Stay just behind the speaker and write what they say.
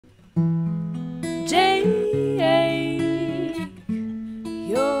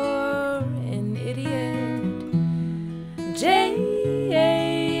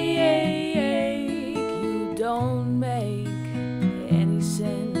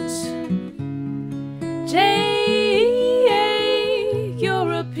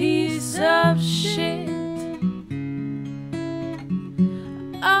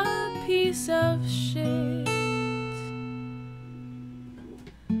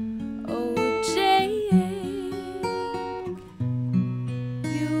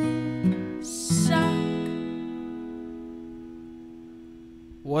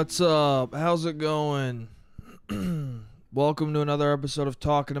What's up? How's it going? Welcome to another episode of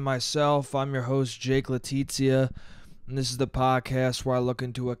Talking to Myself. I'm your host, Jake Letizia, and this is the podcast where I look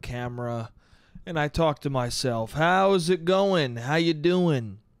into a camera and I talk to myself. How's it going? How you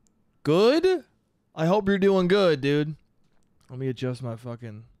doing? Good? I hope you're doing good, dude. Let me adjust my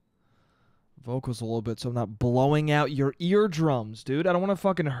fucking vocals a little bit so I'm not blowing out your eardrums, dude. I don't want to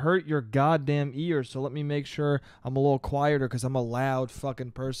fucking hurt your goddamn ears, so let me make sure I'm a little quieter because I'm a loud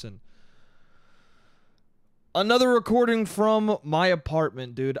fucking person. Another recording from my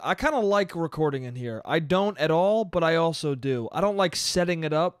apartment, dude. I kind of like recording in here. I don't at all, but I also do. I don't like setting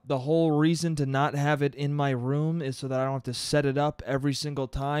it up. The whole reason to not have it in my room is so that I don't have to set it up every single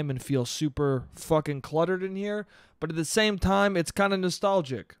time and feel super fucking cluttered in here. But at the same time, it's kind of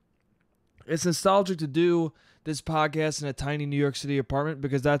nostalgic. It's nostalgic to do this podcast in a tiny New York City apartment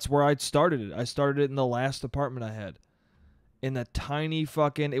because that's where I started it. I started it in the last apartment I had. In the tiny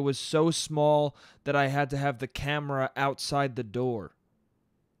fucking... It was so small that I had to have the camera outside the door.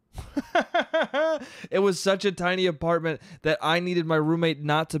 It was such a tiny apartment that I needed my roommate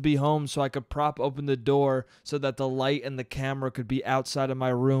not to be home so I could prop open the door so that the light and the camera could be outside of my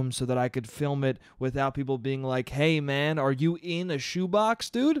room so that I could film it without people being like, hey man, are you in a shoebox,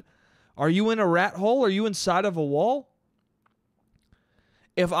 dude? Are you in a rat hole? Are you inside of a wall?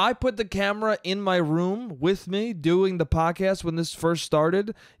 If I put the camera in my room with me doing the podcast when this first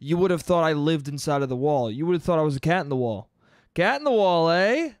started, you would have thought I lived inside of the wall. You would have thought I was a cat in the wall. Cat in the wall,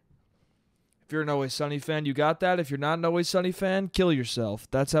 eh? If you're an Always Sunny fan, you got that. If you're not an Always Sunny fan, kill yourself.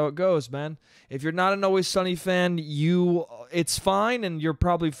 That's how it goes, man. If you're not an Always Sunny fan, it's fine, and you're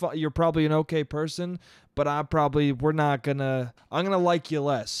probably an okay person. But I'm gonna like you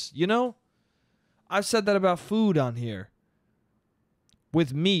less. You know? I've said that about food on here.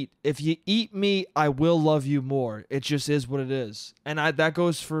 With meat, if you eat meat, I will love you more. It just is what it is. And that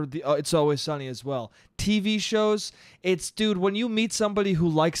goes for the It's Always Sunny as well. TV shows, dude, when you meet somebody who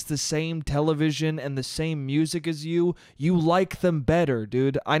likes the same television and the same music as you like them better,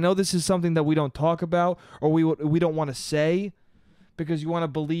 dude. I know this is something that we don't talk about or we don't want to say because you want to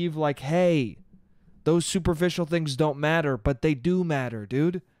believe like, hey, those superficial things don't matter, but they do matter,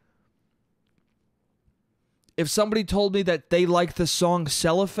 dude. If somebody told me that they like the song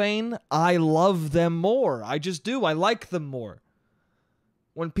Cellophane, I love them more. I just do. I like them more.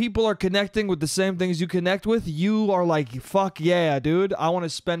 When people are connecting with the same things you connect with, you are like, fuck yeah, dude. I want to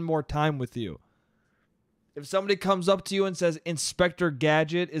spend more time with you. If somebody comes up to you and says, Inspector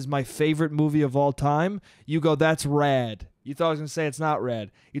Gadget is my favorite movie of all time, you go, that's rad. You thought I was going to say it's not rad.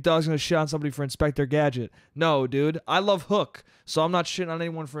 You thought I was going to shit on somebody for Inspector Gadget. No, dude. I love Hook, so I'm not shitting on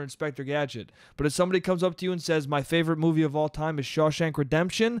anyone for Inspector Gadget. But if somebody comes up to you and says, my favorite movie of all time is Shawshank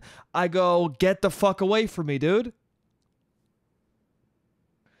Redemption, I go, get the fuck away from me, dude.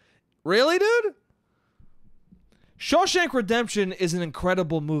 Really, dude? Shawshank Redemption is an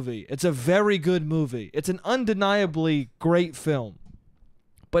incredible movie. It's a very good movie. It's an undeniably great film.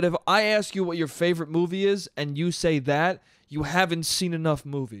 But if I ask you what your favorite movie is and you say that, you haven't seen enough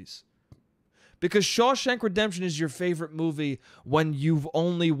movies. Because Shawshank Redemption is your favorite movie when you've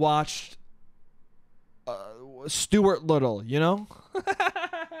only watched Stuart Little, you know?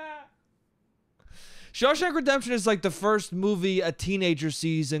 Shawshank Redemption is like the first movie a teenager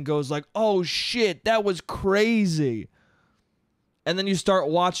sees and goes like, oh shit, that was crazy. And then you start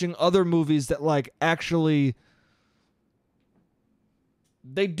watching other movies that like actually...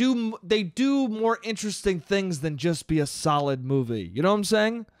 They do more interesting things than just be a solid movie. You know what I'm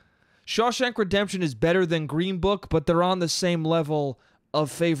saying? Shawshank Redemption is better than Green Book, but they're on the same level of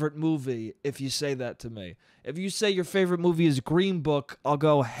favorite movie if you say that to me. If you say your favorite movie is Green Book, I'll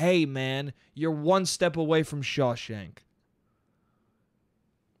go, hey man, you're one step away from Shawshank.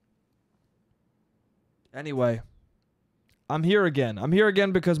 Anyway, I'm here again. I'm here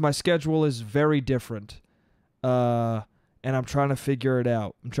again because my schedule is very different. And I'm trying to figure it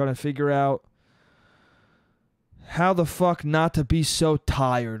out. I'm trying to figure out how the fuck not to be so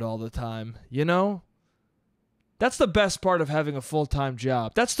tired all the time, you know? That's the best part of having a full-time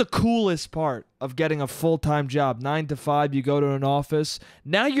job. That's the coolest part of getting a full-time job. 9 to 5, you go to an office.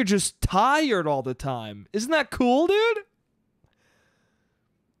 Now you're just tired all the time. Isn't that cool, dude?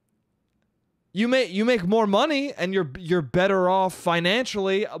 You make more money and you're better off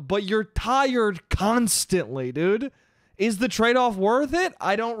financially, but you're tired constantly, dude. Is the trade-off worth it?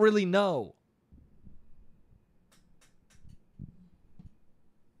 I don't really know.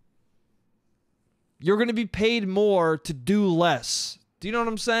 You're going to be paid more to do less. Do you know what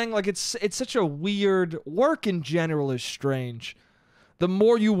I'm saying? Like, it's such a weird... Work in general is strange. The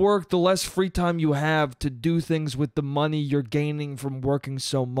more you work, the less free time you have to do things with the money you're gaining from working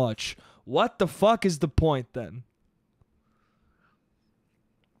so much. What the fuck is the point then?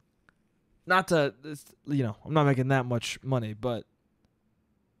 Not to, you know, I'm not making that much money, but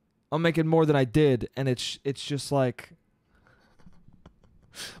I'm making more than I did, and it's just like...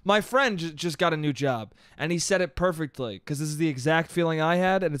 My friend just got a new job, and he said it perfectly, because this is the exact feeling I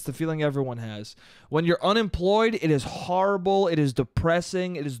had, and it's the feeling everyone has. When you're unemployed, it is horrible, it is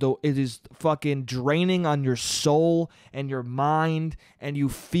depressing, it is fucking draining on your soul and your mind, and you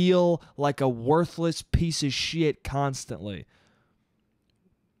feel like a worthless piece of shit constantly.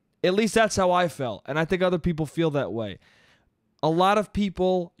 At least that's how I felt, and I think other people feel that way. A lot of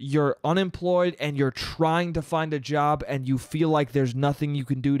people, you're unemployed and you're trying to find a job and you feel like there's nothing you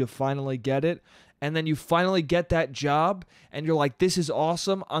can do to finally get it. And then you finally get that job and you're like, this is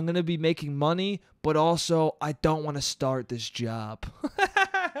awesome. I'm going to be making money, but also I don't want to start this job.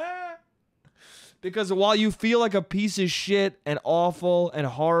 Because while you feel like a piece of shit and awful and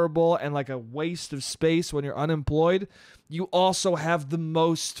horrible and like a waste of space when you're unemployed, you also have the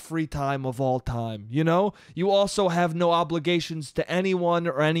most free time of all time, you know? You also have no obligations to anyone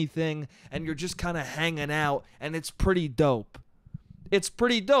or anything, and you're just kind of hanging out, and it's pretty dope. It's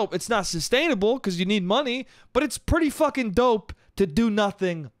pretty dope. It's not sustainable because you need money, but it's pretty fucking dope to do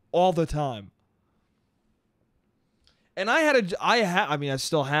nothing all the time. And I mean, I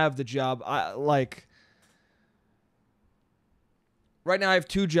still have the job. Right now I have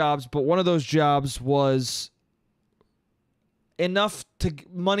 2 jobs, but one of those jobs was enough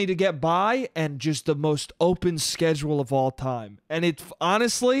money to get by and just the most open schedule of all time. And it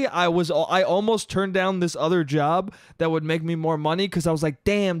honestly, I almost turned down this other job that would make me more money because I was like,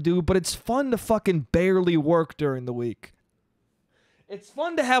 damn, dude, but it's fun to fucking barely work during the week. It's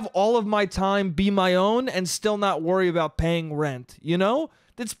fun to have all of my time be my own and still not worry about paying rent, you know?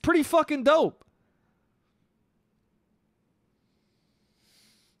 That's pretty fucking dope.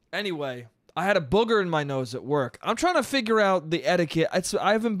 Anyway, I had a booger in my nose at work. I'm trying to figure out the etiquette.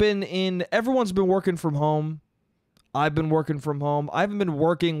 I haven't been in... Everyone's been working from home. I've been working from home. I haven't been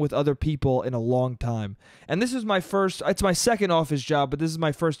working with other people in a long time. And this is my first... It's my second office job, but this is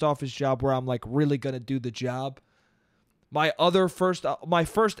my first office job where I'm like really going to do the job. My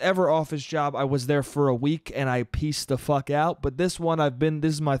first ever office job, I was there for a week and I pieced the fuck out. But this one,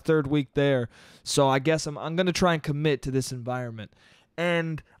 this is my 3rd week there. So I guess I'm going to try and commit to this environment.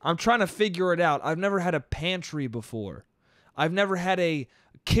 And I'm trying to figure it out. I've never had a pantry before. I've never had a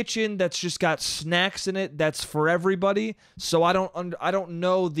kitchen that's just got snacks in it that's for everybody. So I don't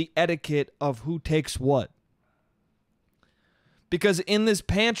know the etiquette of who takes what. Because in this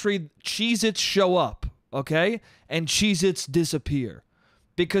pantry, Cheez-Its show up, okay? And Cheez-Its disappear.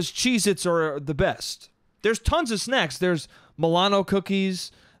 Because Cheez-Its are the best. There's tons of snacks. There's Milano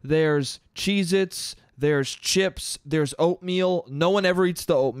cookies. There's Cheez-Its. There's chips, there's oatmeal. No one ever eats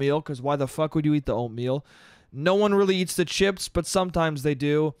the oatmeal, because why the fuck would you eat the oatmeal? No one really eats the chips, but sometimes they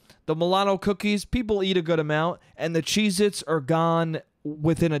do. The Milano cookies, people eat a good amount, and the Cheez-Its are gone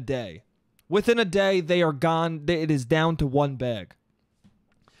within a day. Within a day, they are gone. It is down to 1 bag.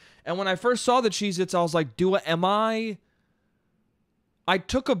 And when I first saw the Cheez-Its, I was like, I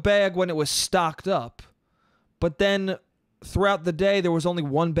took a bag when it was stocked up, but then... Throughout the day, there was only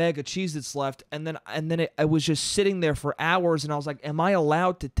 1 bag of Cheez-Its left, and then I was just sitting there for hours, and I was like, am I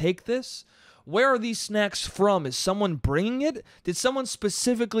allowed to take this? Where are these snacks from? Is someone bringing it? Did someone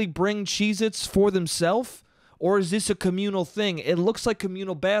specifically bring Cheez-Its for themselves? Or is this a communal thing? It looks like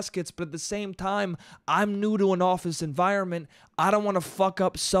communal baskets, but at the same time, I'm new to an office environment. I don't want to fuck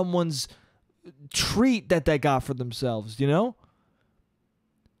up someone's treat that they got for themselves, you know?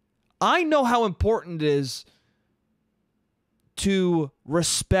 I know how important it is to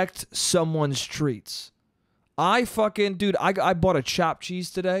respect someone's treats. Dude, I bought a chopped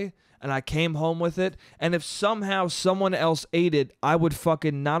cheese today, and I came home with it, and if somehow someone else ate it, I would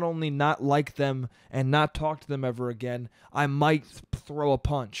fucking not only not like them and not talk to them ever again, I might throw a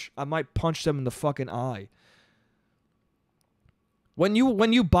punch. I might punch them in the fucking eye. When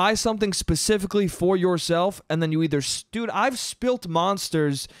you buy something specifically for yourself, and then you either... Dude, I've spilt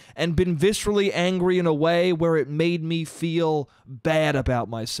Monsters and been viscerally angry in a way where it made me feel bad about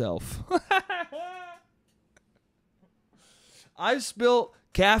myself. I've spilt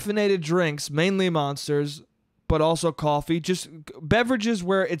caffeinated drinks, mainly Monsters, but also coffee. Just beverages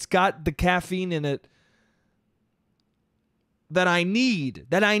where it's got the caffeine in it that I need,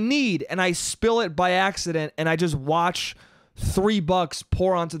 and I spill it by accident, and I just watch... $3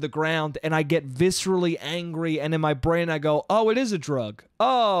 pour onto the ground, and I get viscerally angry, and in my brain I go, oh, it is a drug.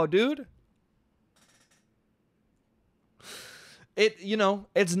 Oh, dude.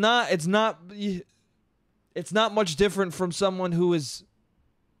 it's not much different from someone who is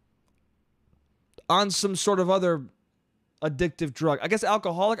on some sort of other addictive drug. I guess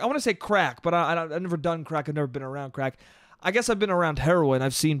alcoholic. I want to say crack, but I've never done crack. I've never been around crack. I guess I've been around heroin.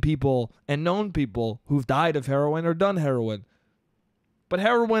 I've seen people and known people who've died of heroin or done heroin. But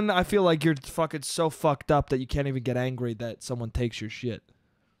heroin, I feel like you're fucking so fucked up that you can't even get angry that someone takes your shit.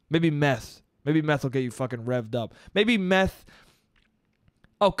 Maybe meth. Maybe meth will get you fucking revved up. Maybe meth.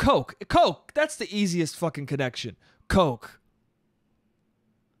 Oh, coke. Coke. That's the easiest fucking connection. Coke.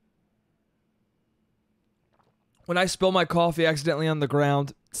 When I spill my coffee accidentally on the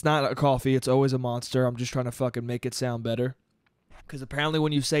ground, it's not a coffee, it's always a Monster. I'm just trying to fucking make it sound better. Because apparently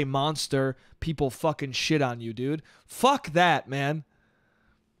when you say Monster, people fucking shit on you, dude. Fuck that, man.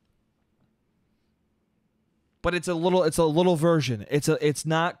 But it's a little version. It's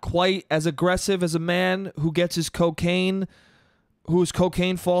not quite as aggressive as a man who gets his cocaine, whose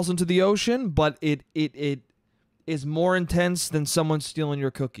cocaine falls into the ocean, but it is more intense than someone stealing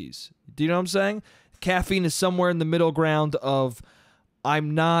your cookies. Do you know what I'm saying? Caffeine is somewhere in the middle ground of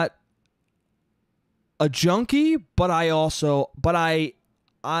I'm not a junkie, but I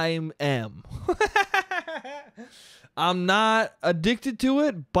am. I'm not addicted to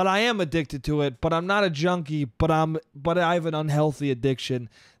it, but I am addicted to it. But I'm not a junkie, but I have an unhealthy addiction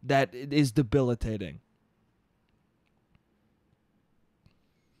that is debilitating.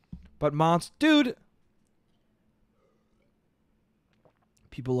 But dude,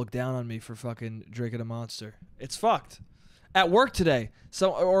 people look down on me for fucking drinking a Monster. It's fucked. At work today,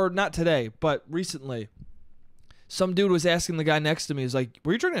 or not today, but recently, some dude was asking the guy next to me, he's like,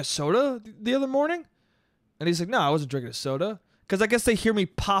 were you drinking a soda the other morning? And he's like, no, I wasn't drinking a soda. Because I guess they hear me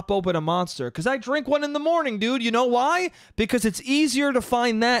pop open a Monster. Because I drink one in the morning, dude. You know why? Because it's easier to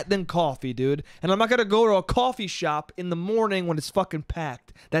find that than coffee, dude. And I'm not going to go to a coffee shop in the morning when it's fucking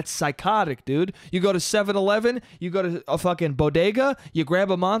packed. That's psychotic, dude. You go to 7-Eleven, you go to a fucking bodega, you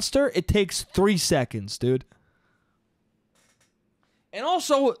grab a Monster, it takes 3 seconds, dude. And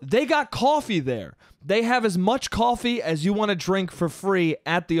also, they got coffee there. They have as much coffee as you want to drink for free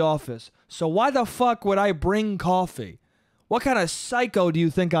at the office. So why the fuck would I bring coffee? What kind of psycho do you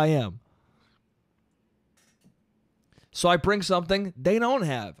think I am? So I bring something they don't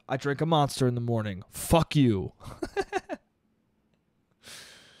have. I drink a Monster in the morning. Fuck you.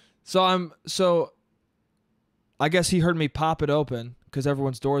 So I guess he heard me pop it open because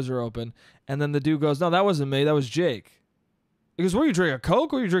everyone's doors are open. And then the dude goes, no, that wasn't me. That was Jake. He goes, were you drinking a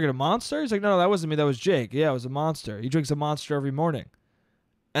Coke? Were you drinking a Monster? He's like, no, that wasn't me. That was Jake. Yeah, it was a Monster. He drinks a Monster every morning.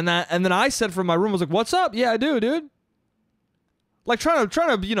 And then I said from my room, I was like, what's up? Yeah, I do, dude. Like trying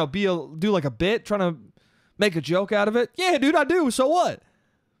to do like a bit, trying to make a joke out of it. Yeah, dude, I do. So what?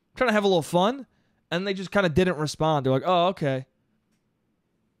 Trying to have a little fun. And they just kind of didn't respond. They're like, oh, okay.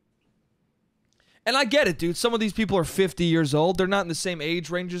 And I get it, dude. Some of these people are 50 years old. They're not in the same age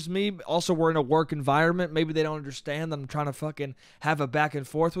range as me. Also, we're in a work environment. Maybe they don't understand that I'm trying to fucking have a back and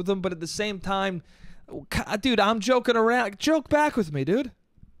forth with them. But at the same time, dude, I'm joking around. Joke back with me, dude.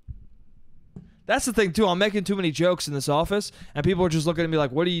 That's the thing, too. I'm making too many jokes in this office, and people are just looking at me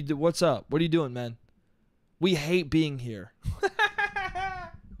like, what's up? What are you doing, man? We hate being here.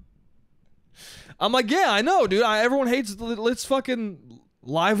 I'm like, yeah, I know, dude. Everyone hates it. Let's fucking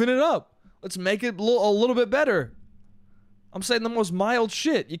liven it up. Let's make it a little bit better. I'm saying the most mild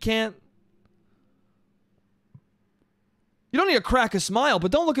shit. You don't need to crack a smile,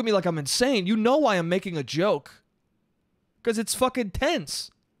 but don't look at me like I'm insane. You know why I'm making a joke. Because it's fucking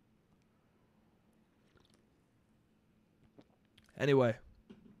tense. Anyway,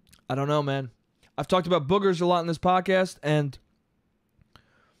 I don't know, man. I've talked about boogers a lot in this podcast, and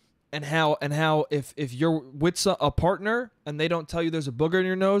how if you're with a partner and they don't tell you there's a booger in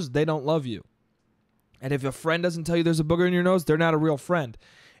your nose, they don't love you. And if a friend doesn't tell you there's a booger in your nose, they're not a real friend.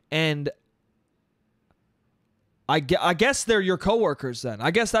 And I guess they're your coworkers then.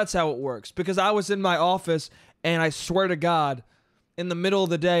 I guess that's how it works. Because I was in my office, and I swear to God, in the middle of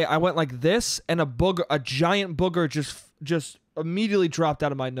the day, I went like this, and a giant booger just immediately dropped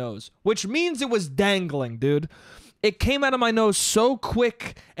out of my nose, which means it was dangling, dude. It came out of my nose so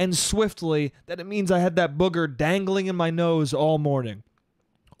quick and swiftly that it means I had that booger dangling in my nose all morning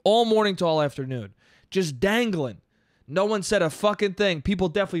to all afternoon, just dangling. No one said a fucking thing. People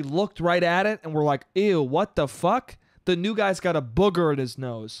definitely looked right at it and were like, ew, what the fuck? The new guy's got a booger in his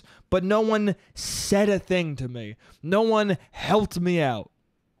nose. But no one said a thing to me. No one helped me out.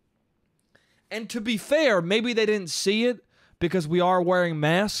 And to be fair, maybe they didn't see it because we are wearing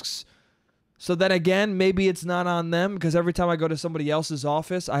masks. So then again, maybe it's not on them because every time I go to somebody else's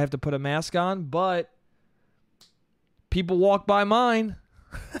office, I have to put a mask on. But People walk by mine.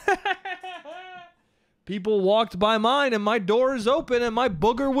 People walked by mine and my door is open and my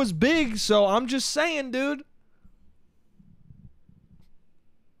booger was big. So I'm just saying, dude.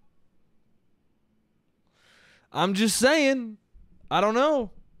 I'm just saying. I don't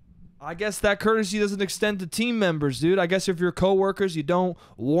know. I guess that courtesy doesn't extend to team members, dude. I guess if you're coworkers, you don't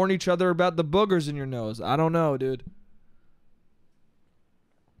warn each other about the boogers in your nose. I don't know, dude.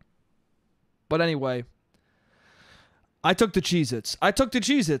 But anyway, I took the Cheez-Its.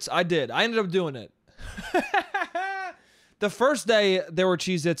 I did. I ended up doing it. The first day there were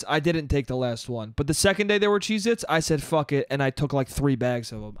Cheez-Its, I didn't take the last one. But the second day there were Cheez-Its, I said fuck it, and I took like 3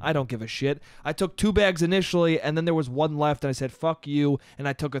 bags of them. I don't give a shit. I took 2 bags initially, and then there was 1 left, and I said fuck you, and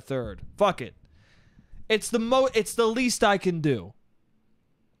I took a 3rd. Fuck it. It's the least I can do.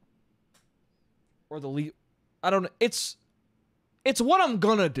 Or the least... I don't know. It's what I'm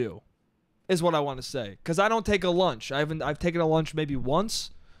gonna do, is what I want to say. Because I don't take a lunch. I've taken a lunch maybe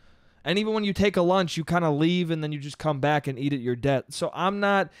once. And even when you take a lunch, you kind of leave and then you just come back and eat at your debt. So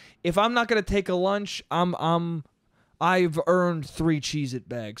if I'm not gonna take a lunch, I've earned 3 Cheez-It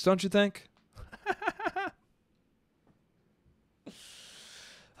bags, don't you think?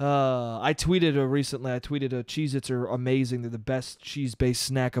 I tweeted recently. Cheez-Its are amazing. They're the best cheese-based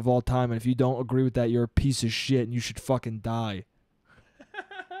snack of all time. And if you don't agree with that, you're a piece of shit and you should fucking die.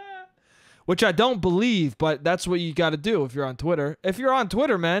 Which I don't believe, but that's what you got to do if you're on Twitter. If you're on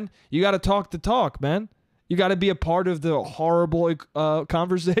Twitter, man, you got to talk the talk, man. You got to be a part of the horrible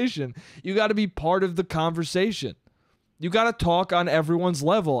conversation. You got to be part of the conversation. You got to talk on everyone's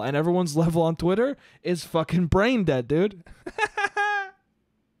level, and everyone's level on Twitter is fucking brain dead, dude.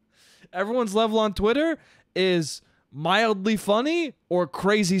 Everyone's level on Twitter is mildly funny or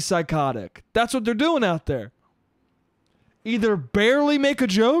crazy psychotic. That's what they're doing out there. Either barely make a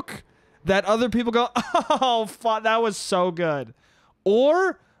joke that other people go, oh, fuck, that was so good.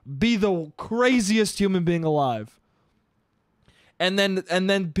 Or be the craziest human being alive. And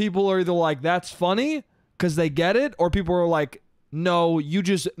then people are either like, that's funny, because they get it, or people are like, no, you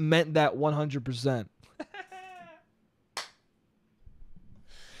just meant that 100%.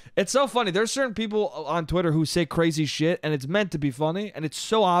 It's so funny. There's certain people on Twitter who say crazy shit, and it's meant to be funny, and it's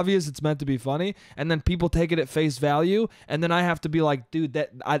so obvious it's meant to be funny, and then people take it at face value, and then I have to be like, dude,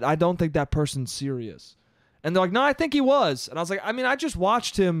 I don't think that person's serious. And they're like, no, I think he was. And I was like, I mean, I just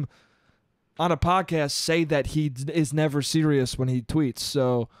watched him on a podcast say that he is never serious when he tweets,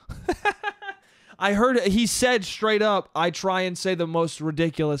 so... I heard he said straight up, I try and say the most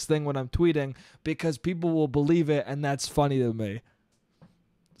ridiculous thing when I'm tweeting because people will believe it, and that's funny to me.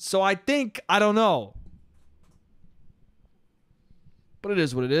 So I don't know. But it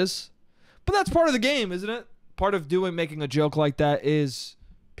is what it is. But that's part of the game, isn't it? Part of making a joke like that is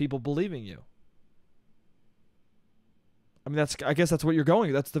people believing you. I mean, I guess that's what you're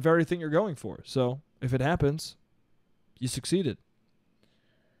going. That's the very thing you're going for. So if it happens, you succeeded.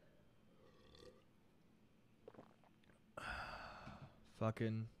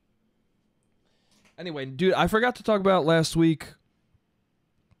 Fucking. Anyway, dude, I forgot to talk about last week.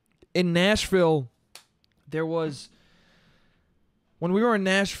 In Nashville, there was... When we were in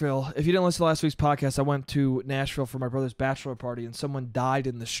Nashville, if you didn't listen to last week's podcast, I went to Nashville for my brother's bachelor party, and someone died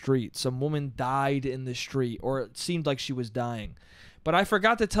in the street. Some woman died in the street, or it seemed like she was dying. But I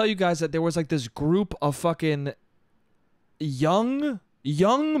forgot to tell you guys that there was like this group of fucking young,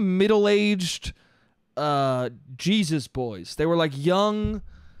 middle-aged Jesus boys. They were like young...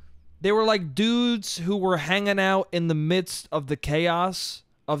 They were like dudes who were hanging out in the midst of the chaos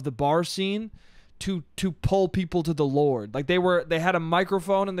of the bar scene to pull people to the Lord. Like they had a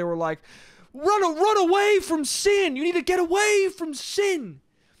microphone and they were like, run away from sin. You need to get away from sin.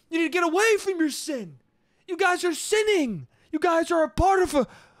 You need to get away from your sin. You guys are sinning. You guys are a part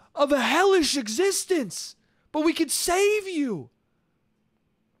of a hellish existence. But we could save you.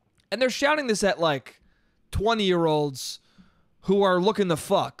 And they're shouting this at like 20-year-olds who are looking the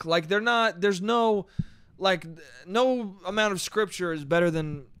fuck. Like there's no amount of scripture is better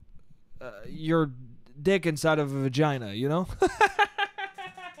than your dick inside of a vagina, you know?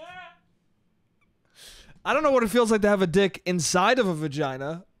 I don't know what it feels like to have a dick inside of a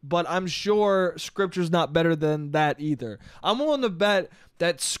vagina, but I'm sure scripture's not better than that either. I'm willing to bet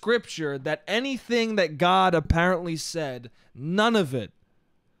that scripture, that anything that God apparently said, none of it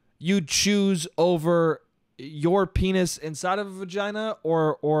you'd choose over your penis inside of a vagina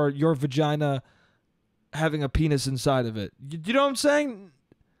or your vagina having a penis inside of it. You know what I'm saying?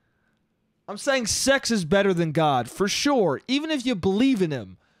 I'm saying sex is better than God, for sure. Even if you believe in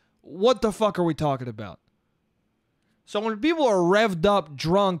him, what the fuck are we talking about? So when people are revved up,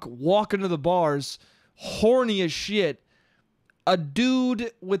 drunk, walking to the bars, horny as shit, a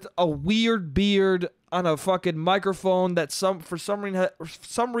dude with a weird beard on a fucking microphone that for some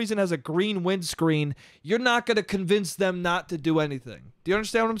reason has a green windscreen, you're not going to convince them not to do anything. Do you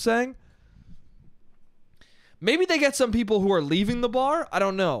understand what I'm saying? Maybe they get some people who are leaving the bar. I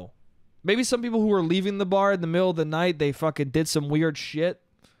don't know. Maybe some people who are leaving the bar in the middle of the night, they fucking did some weird shit.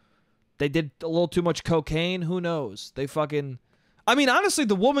 They did a little too much cocaine. Who knows? They fucking... I mean, honestly,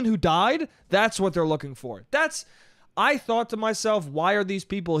 the woman who died, that's what they're looking for. I thought to myself, why are these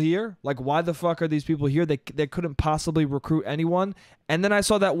people here? Like, why the fuck are these people here? They couldn't possibly recruit anyone. And then I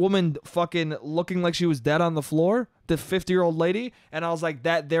saw that woman fucking looking like she was dead on the floor, the 50-year-old lady, and I was like,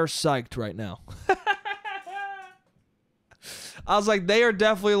 they're psyched right now. I was like, they are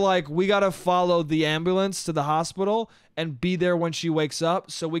definitely like, we got to follow the ambulance to the hospital and be there when she wakes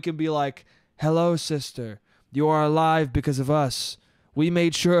up so we can be like, hello, sister. You are alive because of us. We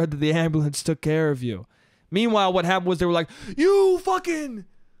made sure that the ambulance took care of you. Meanwhile, what happened was they were like, you fucking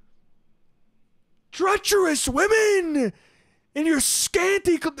treacherous women in your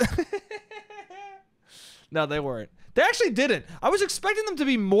scanty... No, they weren't. They actually didn't. I was expecting them to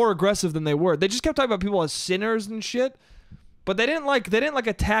be more aggressive than they were. They just kept talking about people as sinners and shit. But they didn't like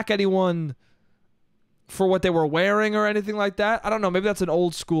attack anyone for what they were wearing or anything like that. I don't know. Maybe that's an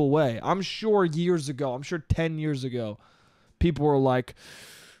old school way. I'm sure years ago, 10 years ago, people were like,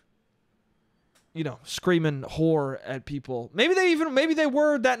 you know, screaming whore at people. Maybe they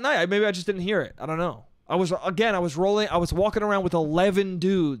were that night. Maybe I just didn't hear it. I don't know. I was walking around with 11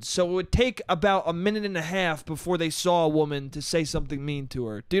 dudes. So it would take about a minute and a half before they saw a woman to say something mean to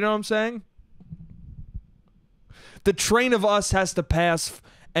her. Do you know what I'm saying? The train of us has to pass,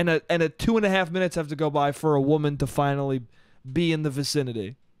 and a 2.5 minutes have to go by for a woman to finally be in the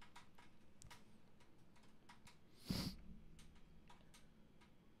vicinity.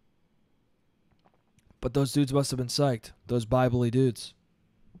 But those dudes must have been psyched. Those Bible-y dudes.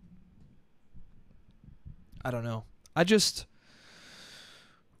 I don't know.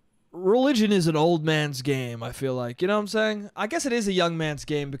 Religion is an old man's game, I feel like. You know what I'm saying? I guess it is a young man's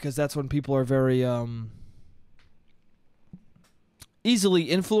game because that's when people are very... easily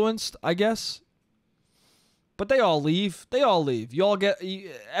influenced, I guess. But they all leave. You all get...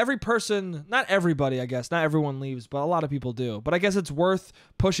 Every person... Not everybody, I guess. Not everyone leaves, but a lot of people do. But I guess it's worth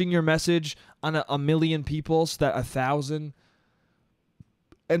pushing your message on a million people so that 1,000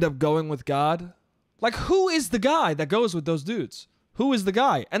 end up going with God. Like, who is the guy that goes with those dudes? Who is the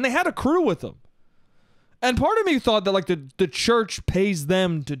guy? And they had a crew with them. And part of me thought that, like, the church pays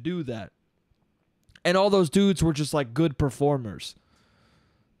them to do that. And all those dudes were just, like, good performers.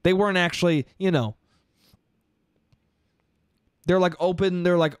 They weren't actually, you know, they're like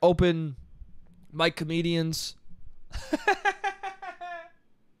open mic comedians.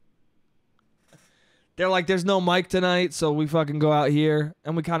 They're like, there's no mic tonight, so we fucking go out here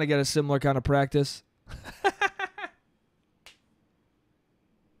and we kind of get a similar kind of practice.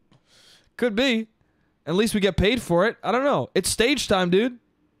 Could be. At least we get paid for it. I don't know. It's stage time, dude.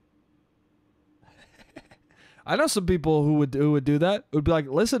 I know some people who would do that. Would be like,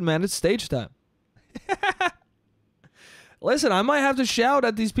 listen, man, it's stage time. Listen, I might have to shout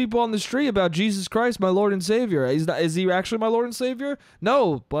at these people on the street about Jesus Christ, my Lord and Savior. Is he actually my Lord and Savior?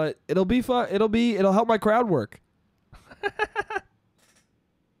 No, but it'll be fun. It'll help my crowd work. Oh,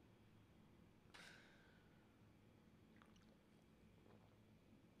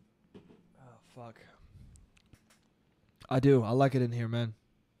 fuck. I do. I like it in here, man.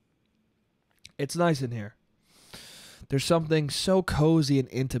 It's nice in here. There's something so cozy and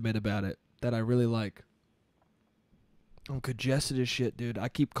intimate about it that I really like. I'm congested as shit, dude. I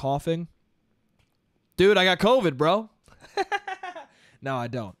keep coughing. Dude, I got COVID, bro. No, I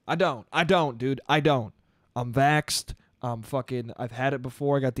don't, dude. I don't. I'm vaxxed. I've had it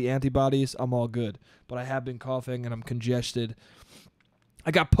before. I got the antibodies. I'm all good. But I have been coughing and I'm congested.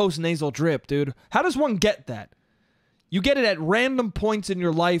 I got post-nasal drip, dude. How does one get that? You get it at random points in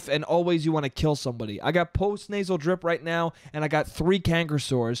your life and always you want to kill somebody. I got post-nasal drip right now and I got 3 canker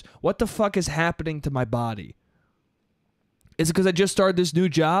sores. What the fuck is happening to my body? Is it because I just started this new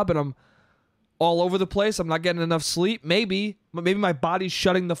job and I'm all over the place? I'm not getting enough sleep? Maybe my body's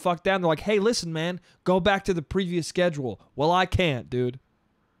shutting the fuck down. They're like, hey, listen, man, go back to the previous schedule. Well, I can't, dude.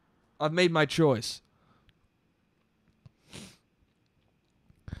 I've made my choice.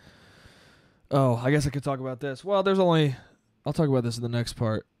 Oh, I guess I could talk about this. Well, I'll talk about this in the next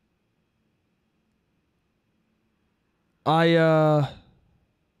part. There's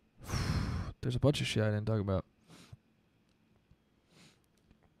a bunch of shit I didn't talk about.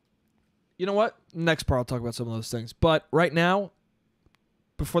 You know what? Next part I'll talk about some of those things. But right now,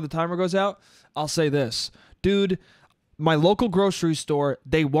 before the timer goes out, I'll say this. Dude, my local grocery store,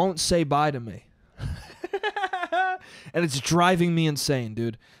 they won't say bye to me. And it's driving me insane,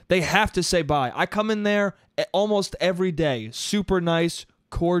 dude. They have to say bye. I come in there almost every day. Super nice,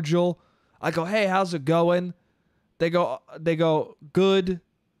 cordial. I go, hey, how's it going? They go, good.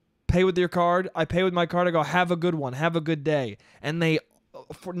 Pay with your card. I pay with my card. I go, have a good one. Have a good day. And they,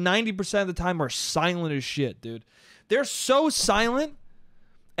 for 90% of the time, are silent as shit, dude. They're so silent.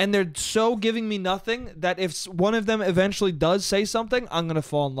 And they're so giving me nothing that if one of them eventually does say something, I'm going to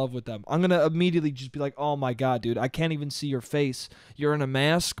fall in love with them. I'm going to immediately just be like, oh my God, dude, I can't even see your face. You're in a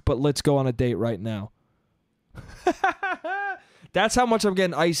mask, but let's go on a date right now. That's how much I'm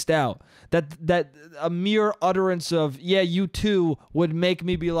getting iced out. That a mere utterance of, yeah, you too, would make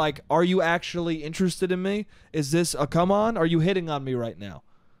me be like, are you actually interested in me? Is this a come on? Are you hitting on me right now?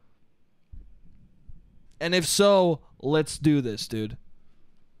 And if so, let's do this, dude.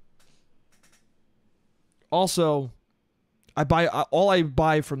 Also, all I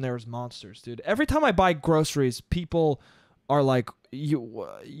buy from there is Monsters, dude. Every time I buy groceries, people are like,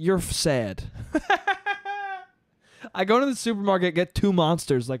 you're sad. I go to the supermarket, get 2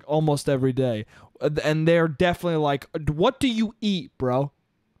 Monsters like almost every day. And they're definitely like, what do you eat, bro?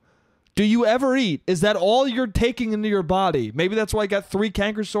 Do you ever eat? Is that all you're taking into your body? Maybe that's why I got 3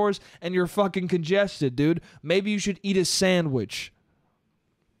 canker sores and you're fucking congested, dude. Maybe you should eat a sandwich.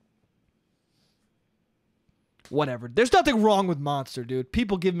 Whatever. There's nothing wrong with Monster, dude.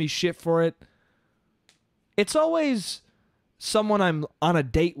 People give me shit for it. It's always someone I'm on a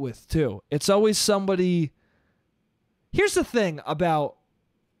date with, too. It's always somebody... Here's the thing about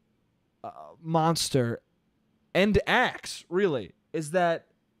Monster and Axe, really, is that...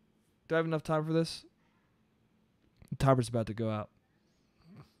 Do I have enough time for this? The timer's about to go out.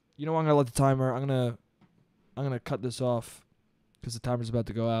 You know what? I'm going to let the timer... I'm gonna cut this off because the timer's about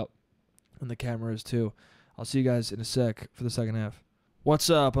to go out. And the camera is, too. I'll see you guys in a sec for the second half. What's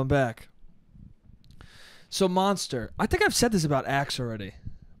up? I'm back. So Monster. I think I've said this about Axe already.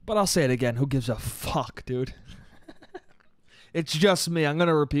 But I'll say it again. Who gives a fuck, dude? It's just me. I'm going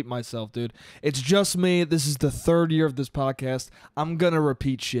to repeat myself, dude. It's just me. This is the 3rd year of this podcast. I'm going to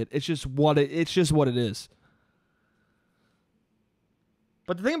repeat shit. It's just what it is.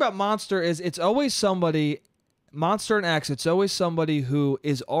 But the thing about Monster is it's always somebody... Monster and Axe, it's always somebody who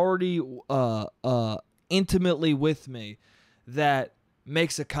is already... intimately with me that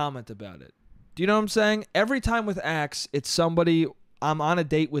makes a comment about it. Do you know what I'm saying? Every time with Axe, it's somebody, I'm on a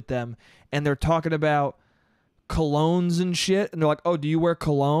date with them and they're talking about colognes and shit and they're like, oh, do you wear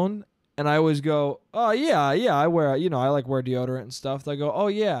cologne? And I always go, oh yeah, I wear, I like wear deodorant and stuff. They go, oh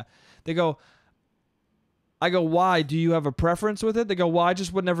yeah. They go, I go, why? Do you have a preference with it? They go, well, I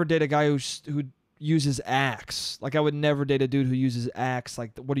just would never date a guy who uses Axe. Like I would never date a dude who uses Axe.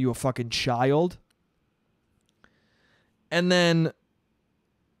 Like, what are you, a fucking child? And then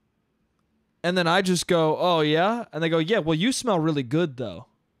I just go, oh, yeah? And they go, yeah, well, you smell really good, though.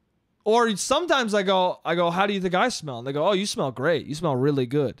 Or sometimes I go, how do you think I smell? And they go, oh, you smell great. You smell really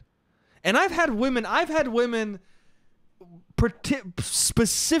good. And I've had women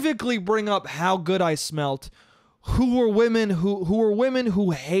specifically bring up how good I smelt, who were women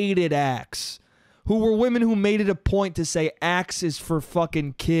who hated Axe. Who were women who made it a point to say Axe is for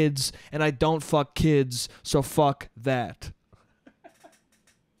fucking kids and I don't fuck kids, so fuck that.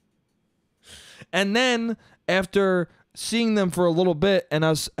 And then after seeing them for a little bit and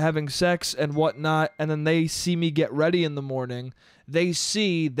us having sex and whatnot, and then they see me get ready in the morning, they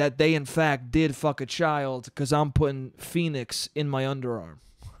see that they in fact did fuck a child because I'm putting Phoenix in my underarm.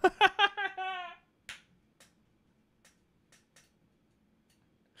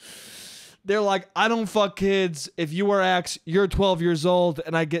 They're like, I don't fuck kids. If you were Axe, you're 12 years old.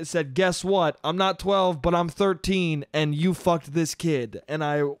 And I said, guess what? I'm not 12, but I'm 13, and you fucked this kid. And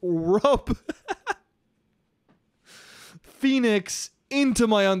I rub Phoenix into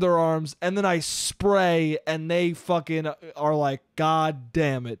my underarms, and then I spray, and they fucking are like, God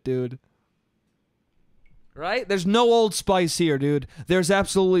damn it, dude. Right? There's no Old Spice here, dude. There's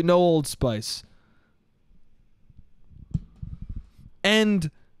absolutely no Old Spice. And...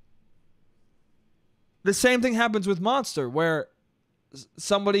 the same thing happens with Monster, where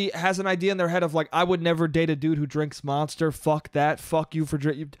somebody has an idea in their head of like, I would never date a dude who drinks Monster. Fuck that. Fuck you for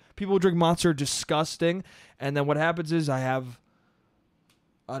drinking. People who drink Monster are disgusting. And then what happens is I have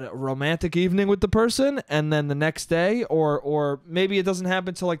a romantic evening with the person, and then the next day, or maybe it doesn't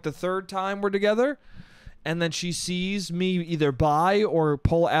happen till like the 3rd time we're together, and then she sees me either buy or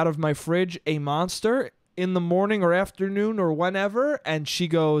pull out of my fridge a Monster in the morning or afternoon or whenever, and she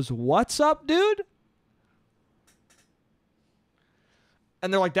goes, "What's up, dude?"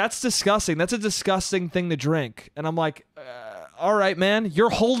 And they're like, that's disgusting. That's a disgusting thing to drink. And I'm like, all right, man,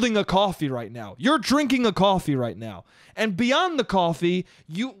 you're holding a coffee right now. You're drinking a coffee right now. And beyond the coffee,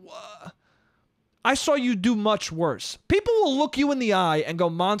 I saw you do much worse. People will look you in the eye and go,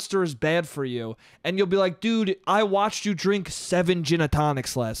 Monster is bad for you. And you'll be like, dude, I watched you drink 7 gin and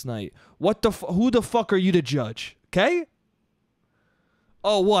tonics last night. Who the fuck are you to judge? Okay?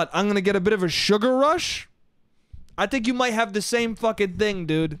 Oh, what? I'm going to get a bit of a sugar rush? I think you might have the same fucking thing,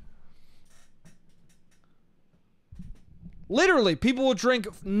 dude. Literally, people will drink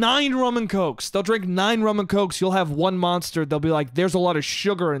 9 rum and cokes. They'll drink 9 rum and cokes. You'll have 1 Monster. They'll be like, there's a lot of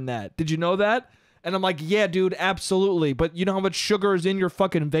sugar in that. Did you know that? And I'm like, yeah, dude, absolutely. But you know how much sugar is in your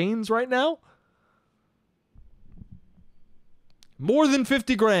fucking veins right now? More than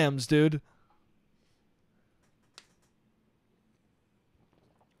 50 grams, dude.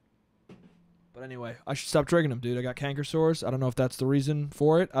 But anyway, I should stop drinking them, dude. I got canker sores. I don't know if that's the reason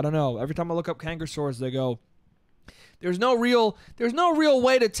for it. I don't know. Every time I look up canker sores, they go, there's no real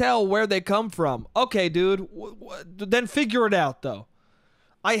way to tell where they come from. Okay, dude. Then figure it out, though.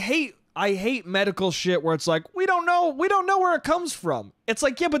 I hate medical shit where it's like, we don't know where it comes from. It's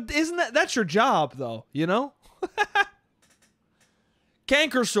like, yeah, but that's your job, though, you know?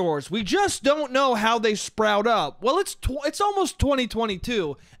 Canker sores. We just don't know how they sprout up. Well, it's almost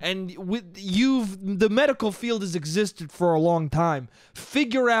 2022, and the medical field has existed for a long time.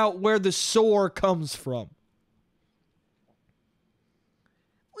 Figure out where the sore comes from.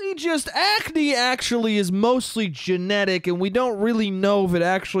 Acne actually is mostly genetic, and we don't really know if it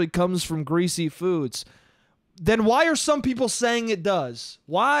actually comes from greasy foods. Then why are some people saying it does?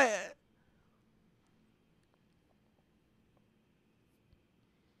 Why?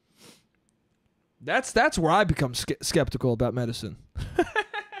 That's where I become skeptical about medicine.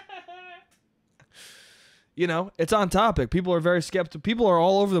 You know, it's on topic. People are very skeptical. People are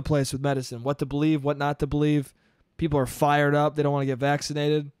all over the place with medicine. What to believe, what not to believe. People are fired up. They don't want to get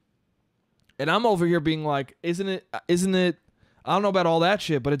vaccinated. And I'm over here being like, isn't it, I don't know about all that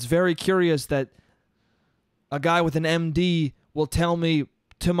shit, but it's very curious that a guy with an MD will tell me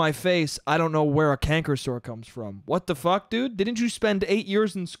to my face, I don't know where a canker sore comes from. What the fuck, dude? Didn't you spend 8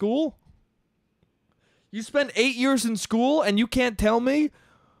 years in school? You spent 8 years in school and you can't tell me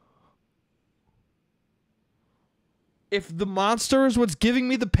if the Monster is what's giving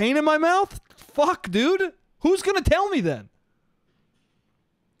me the pain in my mouth? Fuck, dude. Who's going to tell me then?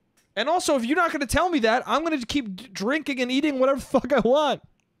 And also, if you're not going to tell me that, I'm going to keep drinking and eating whatever the fuck I want.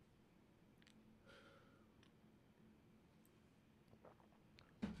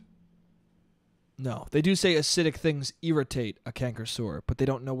 No, they do say acidic things irritate a canker sore, but they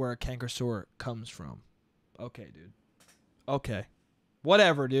don't know where a canker sore comes from. Okay, dude. Okay.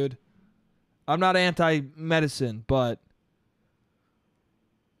 Whatever, dude. I'm not anti-medicine, but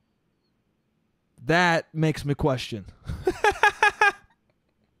that makes me question.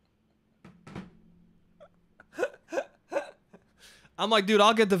 I'm like, dude,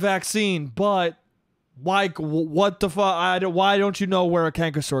 I'll get the vaccine, but why? What the fuck? Why don't you know where a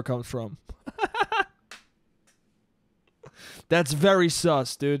canker sore comes from? That's very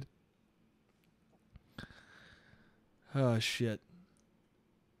sus, dude. Oh, shit.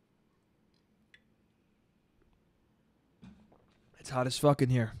 It's hot as fuck in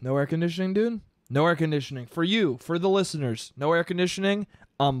here. No air conditioning, dude? No air conditioning. For you, for the listeners, no air conditioning.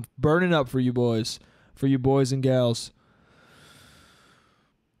 I'm burning up for you boys. For you boys and gals.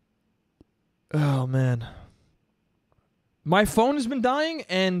 Oh, man. My phone has been dying,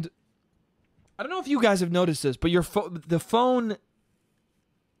 and I don't know if you guys have noticed this, but the phone,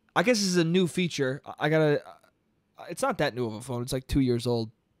 I guess this is a new feature. It's not that new of a phone. It's like 2 years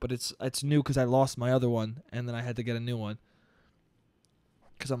old, but it's new because I lost my other one, and then I had to get a new one.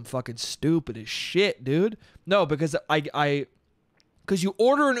 Because I'm fucking stupid as shit, dude. No, because because you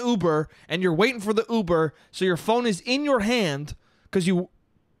order an Uber, and you're waiting for the Uber, so your phone is in your hand, because you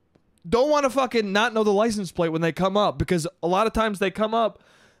don't want to fucking not know the license plate when they come up, because a lot of times they come up,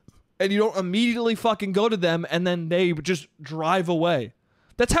 and you don't immediately fucking go to them, and then they just drive away.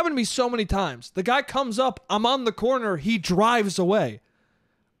 That's happened to me so many times. The guy comes up, I'm on the corner, he drives away.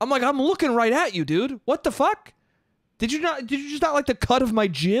 I'm like, I'm looking right at you, dude. What the fuck? Did you just not like the cut of my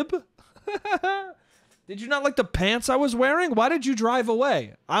jib? Did you not like the pants I was wearing? Why did you drive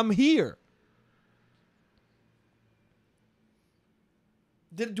away? I'm here.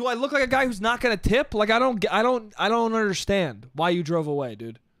 Do I look like a guy who's not gonna tip? Like I don't understand why you drove away,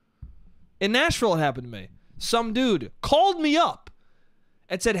 dude. In Nashville, it happened to me. Some dude called me up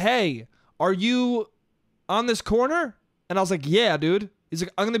and said, "Hey, are you on this corner?" And I was like, "Yeah, dude." He's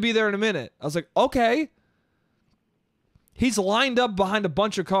like, "I'm gonna be there in a minute." I was like, "Okay." He's lined up behind a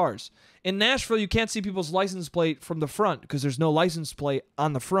bunch of cars. In Nashville, you can't see people's license plate from the front because there's no license plate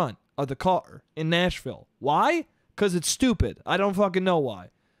on the front of the car in Nashville. Why? Because it's stupid. I don't fucking know why.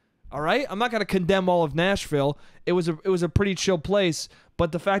 All right? I'm not going to condemn all of Nashville. It was a pretty chill place,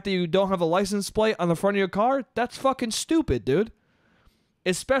 but the fact that you don't have a license plate on the front of your car, that's fucking stupid, dude.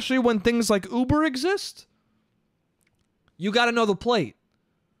 Especially when things like Uber exist. You got to know the plate.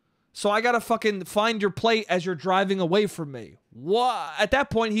 So I got to fucking find your plate as you're driving away from me. What? At that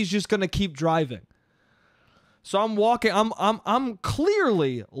point, he's just going to keep driving. So I'm walking. I'm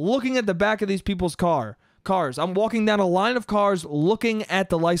clearly looking at the back of these people's cars. I'm walking down a line of cars, looking at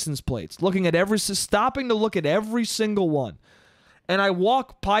the license plates, stopping to look at every single one. And I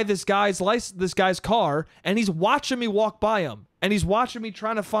walk by this guy's car, and he's watching me walk by him. And he's watching me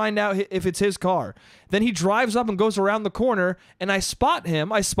trying to find out if it's his car. Then he drives up and goes around the corner, and I spot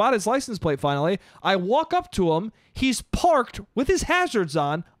him. I spot his license plate finally. I walk up to him. He's parked with his hazards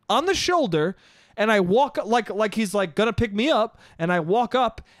on the shoulder, and I walk like he's like gonna pick me up. And I walk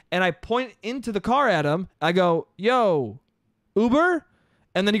up, and I point into the car at him. I go, "Yo, Uber?"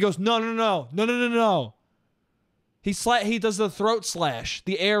 And then he goes, "No. He does the throat slash,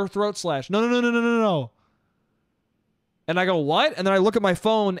 the air throat slash. No. And I go, what? And then I look at my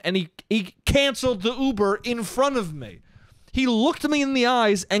phone, and he canceled the Uber in front of me. He looked me in the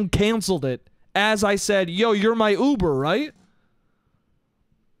eyes and canceled it as I said, "Yo, you're my Uber, right?"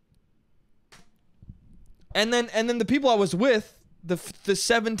 And then the people I was with, the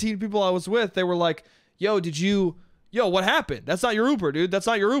 17 people I was with, they were like, "Yo, what happened? That's not your Uber, dude. That's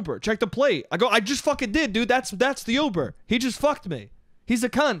not your Uber. Check the plate." I go, "I just fucking did, dude. That's the Uber. He just fucked me. He's a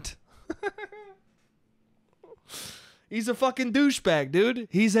cunt." He's a fucking douchebag, dude.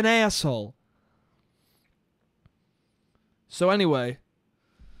 He's an asshole. So anyway,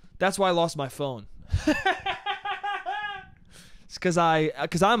 that's why I lost my phone. It's because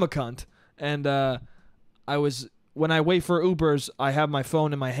I'm a cunt, and when I wait for Ubers, I have my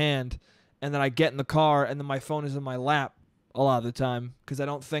phone in my hand, and then I get in the car, and then my phone is in my lap a lot of the time because I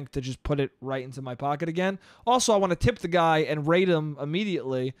don't think to just put it right into my pocket again. Also, I want to tip the guy and rate him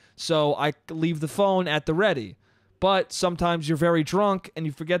immediately, so I leave the phone at the ready. But sometimes you're very drunk and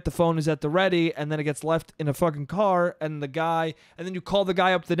you forget the phone is at the ready, and then it gets left in a fucking car, and then you call the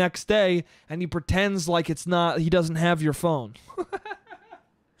guy up the next day and he pretends like he doesn't have your phone.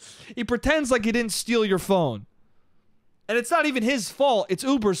 He pretends like he didn't steal your phone. And it's not even his fault, it's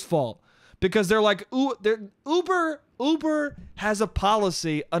Uber's fault. Because they're like, Uber has a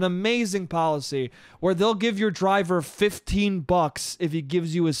policy, an amazing policy, where they'll give your driver $15 if he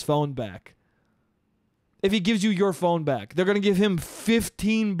gives you his phone back. If he gives you your phone back, they're going to give him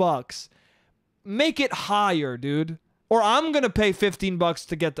 $15. Make it higher, dude. Or I'm going to pay $15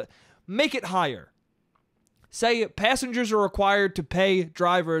 to get make it higher. Say passengers are required to pay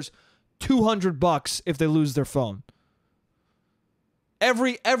drivers $200 if they lose their phone.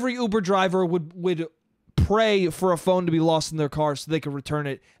 Every Uber driver would pray for a phone to be lost in their car so they could return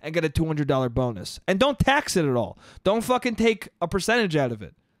it and get a $200 bonus. And don't tax it at all. Don't fucking take a percentage out of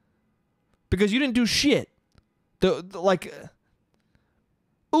it. Because you didn't do shit. Uber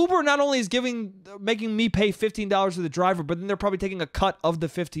not only is making me pay $15 to the driver, but then they're probably taking a cut of the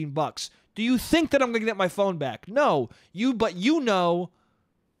 $15. Do you think that I'm going to get my phone back? No. But you know,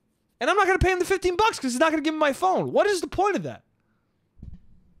 and I'm not going to pay him the $15 because he's not going to give me my phone. What is the point of that?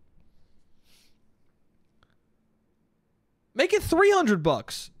 Make it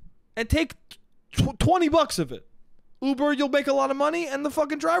 $300 and take $20 of it. Uber, you'll make a lot of money, and the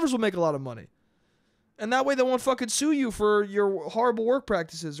fucking drivers will make a lot of money. And that way they won't fucking sue you for your horrible work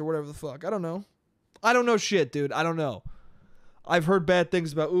practices or whatever the fuck. I don't know. I don't know shit, dude. I don't know. I've heard bad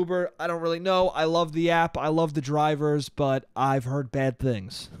things about Uber. I don't really know. I love the app. I love the drivers, but I've heard bad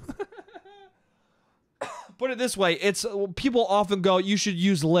things. Put it this way. People often go, you should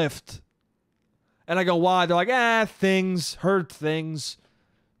use Lyft. And I go, why? They're like, things. Heard things.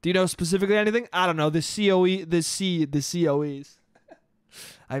 Do you know specifically anything? I don't know. The COEs.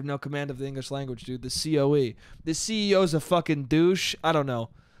 I have no command of the English language, dude. The COE. The CEO's a fucking douche. I don't know.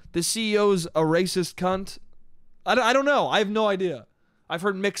 The CEO's a racist cunt. I don't know. I have no idea. I've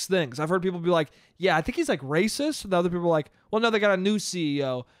heard mixed things. I've heard people be like, yeah, I think he's like racist. And the other people are like, well, no, they got a new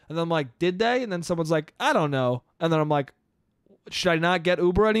CEO. And then I'm like, did they? And then someone's like, I don't know. And then I'm like, should I not get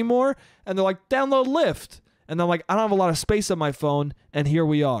Uber anymore? And they're like, download Lyft. And I'm like, I don't have a lot of space on my phone. And here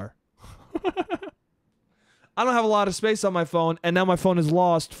we are. I don't have a lot of space on my phone, and now my phone is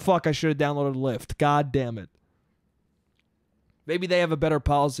lost. Fuck, I should have downloaded Lyft. God damn it. Maybe they have a better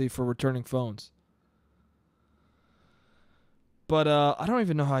policy for returning phones. But I don't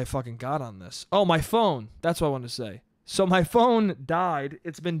even know how I fucking got on this. Oh, my phone. That's what I wanted to say. So my phone died.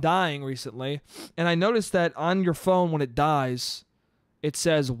 It's been dying recently. And I noticed that on your phone when it dies, it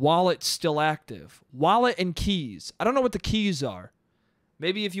says wallet still active. Wallet and keys. I don't know what the keys are.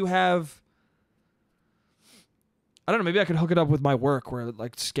 Maybe if you have... I don't know. Maybe I could hook it up with my work where it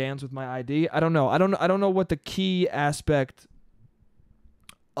like scans with my ID. I don't know. I don't know what the key aspect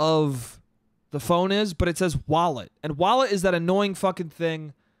of the phone is, but it says wallet. And wallet is that annoying fucking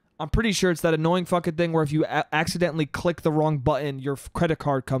thing. I'm pretty sure it's that annoying fucking thing where if you accidentally click the wrong button, your credit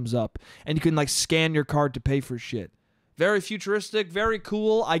card comes up and you can like scan your card to pay for shit. Very futuristic, very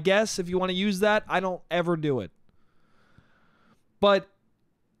cool, I guess, if you want to use that. I don't ever do it. But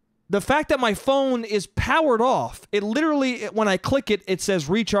the fact that my phone is powered off, it literally, when I click it, it says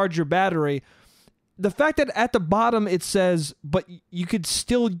recharge your battery. The fact that at the bottom it says, but you could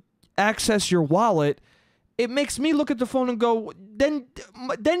still access your wallet, it makes me look at the phone and go, then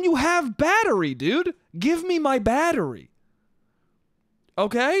you have battery, dude. Give me my battery.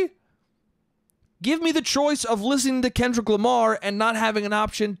 Okay? Give me the choice of listening to Kendrick Lamar and not having an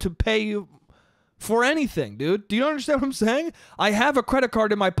option to pay for anything, dude. Do you understand what I'm saying? I have a credit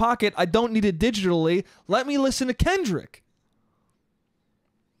card in my pocket. I don't need it digitally. Let me listen to Kendrick.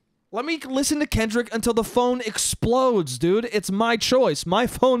 Let me listen to Kendrick until the phone explodes, dude. It's my choice. My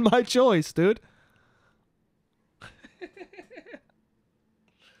phone, my choice, dude.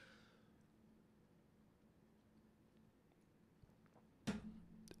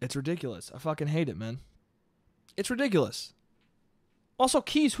 It's ridiculous. I fucking hate it, man. It's ridiculous. Also,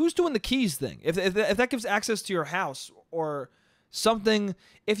 keys. Who's doing the keys thing? If that gives access to your house or something,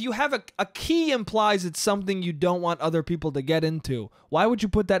 if you have a key implies it's something you don't want other people to get into. Why would you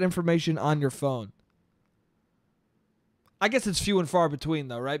put that information on your phone? I guess it's few and far between,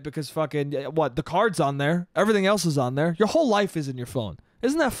 though, right? Because fucking, what? The card's on there. Everything else is on there. Your whole life is in your phone.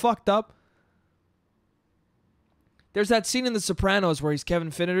 Isn't that fucked up? There's that scene in The Sopranos where he's Kevin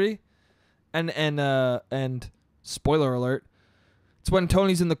Finnery, and spoiler alert, it's when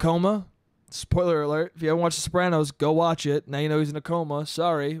Tony's in the coma. Spoiler alert. If you haven't watched The Sopranos, go watch it. Now you know he's in a coma.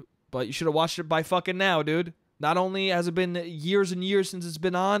 Sorry, but you should have watched it by fucking now, dude. Not only has it been years and years since it's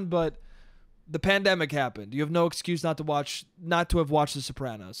been on, but the pandemic happened. You have no excuse not to have watched The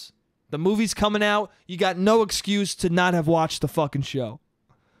Sopranos. The movie's coming out. You got no excuse to not have watched the fucking show.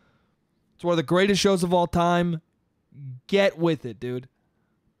 It's one of the greatest shows of all time. Get with it, dude.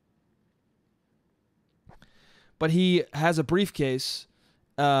 But he has a briefcase,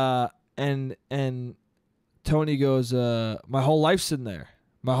 and Tony goes, my whole life's in there.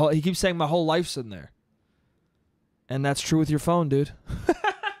 He keeps saying my whole life's in there. And that's true with your phone, dude.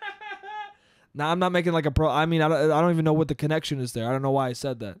 Now, I'm not making like a pro. I mean, I don't even know what the connection is there. I don't know why I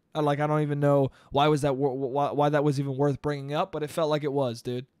said that. I don't even know why that was even worth bringing up, but it felt like it was,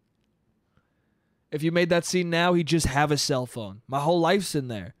 dude. If you made that scene now, he'd just have a cell phone. My whole life's in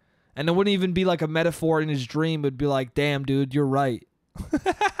there. And it wouldn't even be like a metaphor in his dream. It would be like, damn, dude, you're right.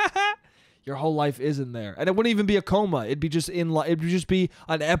 Your whole life is in there. And it wouldn't even be a coma. It'd just be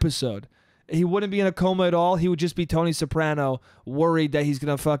an episode. He wouldn't be in a coma at all. He would just be Tony Soprano, worried that he's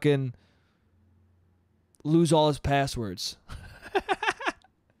going to fucking lose all his passwords.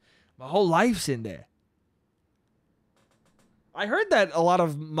 My whole life's in there. I heard that a lot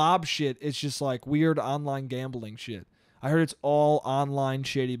of mob shit is just like weird online gambling shit. I heard it's all online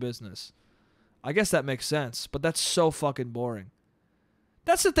shady business. I guess that makes sense, but that's so fucking boring.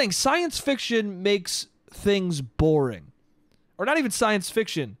 That's the thing. Science fiction makes things boring. Or not even science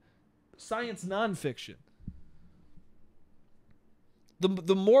fiction. Science nonfiction.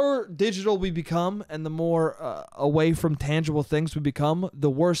 The more digital we become and the more away from tangible things we become, the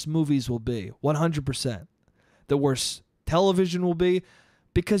worse movies will be. 100%. The worse television will be,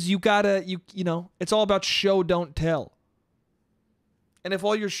 because you know, it's all about show, don't tell. And if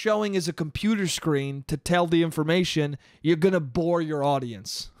all you're showing is a computer screen to tell the information, you're going to bore your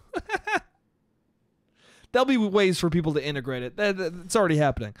audience. There'll be ways for people to integrate it. It's already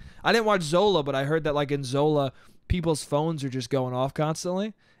happening. I didn't watch Zola, but I heard that like in Zola, people's phones are just going off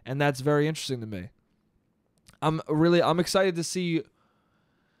constantly, and that's very interesting to me. I'm excited to see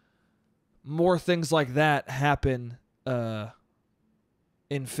more things like that happen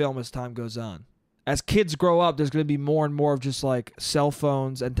in film as time goes on. As kids grow up, there's going to be more and more of just like cell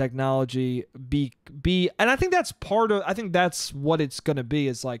phones and technology and I think that's what it's going to be,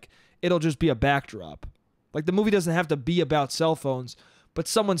 is like it'll just be a backdrop. Like the movie doesn't have to be about cell phones, but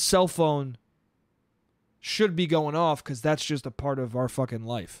someone's cell phone should be going off because that's just a part of our fucking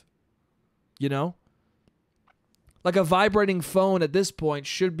life. You know? Like a vibrating phone at this point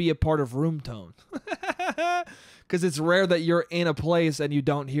should be a part of room tone. Because it's rare that you're in a place and you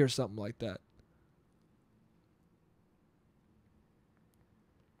don't hear something like that.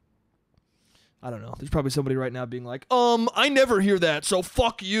 I don't know. There's probably somebody right now being like, I never hear that, so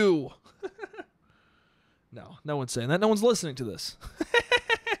fuck you. No one's saying that. No one's listening to this.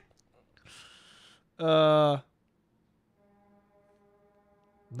 9/11,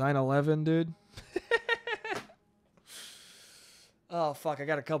 dude. Oh, fuck. I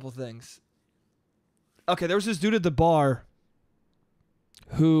got a couple things. Okay, there was this dude at the bar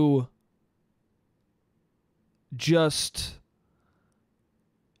who just...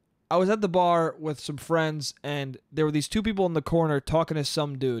 I was at the bar with some friends, and there were these two people in the corner talking to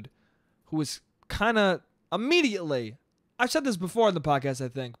some dude who was kind of immediately... I've said this before in the podcast, I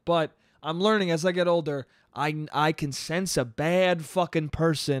think, but I'm learning as I get older, I can sense a bad fucking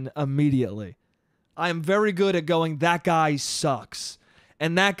person immediately. I am very good at going, that guy sucks.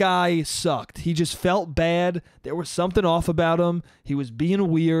 And that guy sucked. He just felt bad. There was something off about him. He was being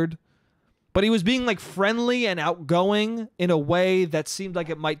weird. But he was being like friendly and outgoing in a way that seemed like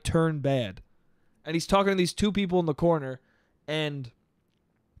it might turn bad. And he's talking to these two people in the corner. And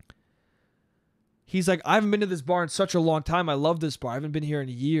he's like, I haven't been to this bar in such a long time. I love this bar. I haven't been here in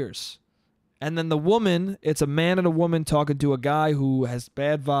years. And then the woman, it's a man and a woman talking to a guy who has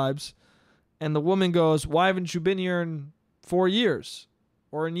bad vibes. And the woman goes, why haven't you been here in 4 years?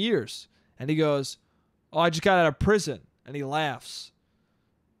 Or in years? And he goes, oh, I just got out of prison. And he laughs.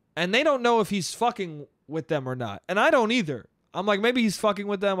 And they don't know if he's fucking with them or not. And I don't either. I'm like, maybe he's fucking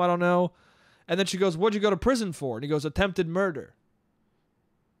with them. I don't know. And then she goes, what'd you go to prison for? And he goes, attempted murder.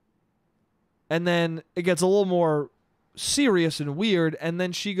 And then it gets a little more serious and weird. And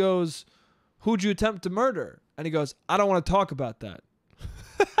then she goes, who'd you attempt to murder? And he goes, I don't want to talk about that.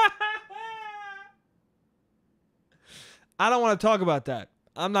 I don't want to talk about that.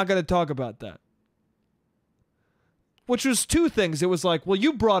 I'm not going to talk about that. Which was two things. It was like, well,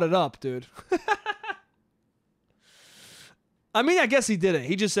 you brought it up, dude. I mean, I guess he didn't.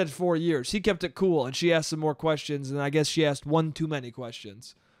 He just said 4 years. He kept it cool, and she asked some more questions, and I guess she asked one too many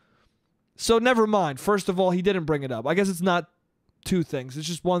questions. So never mind. First of all, he didn't bring it up. I guess it's not two things. It's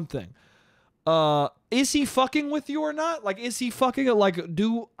just one thing. Is he fucking with you or not? Like, is he fucking? Like,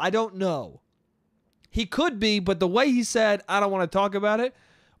 I don't know. He could be, but the way he said, I don't want to talk about it,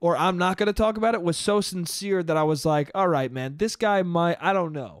 or I'm not going to talk about it, was so sincere that I was like, all right, man, this guy might, I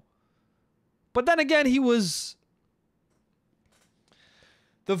don't know. But then again, he was,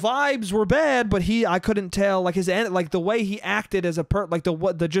 the vibes were bad, but I couldn't tell, like like the way he acted as a like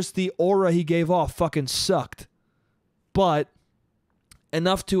just the aura he gave off fucking sucked. But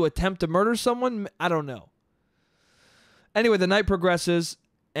enough to attempt to murder someone, I don't know. Anyway, the night progresses,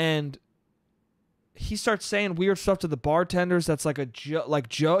 and he starts saying weird stuff to the bartenders. That's like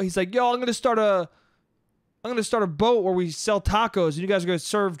Joe. He's like, yo, I'm gonna start a boat where we sell tacos, and you guys are gonna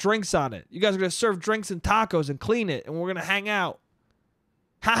serve drinks on it. You guys are gonna serve drinks and tacos and clean it, and we're gonna hang out.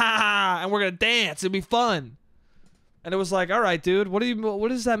 Ha ha ha! And we're gonna dance. It'll be fun. And it was like, all right, dude. What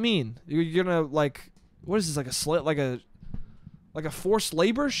does that mean? You're gonna like, what is this, like a forced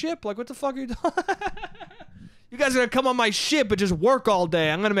labor ship? Like, what the fuck are you doing? You guys are going to come on my ship and just work all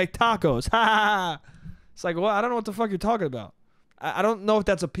day. I'm going to make tacos. Ha ha ha. It's like, well, I don't know what the fuck you're talking about. I don't know if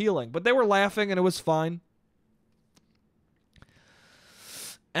that's appealing. But they were laughing and it was fine.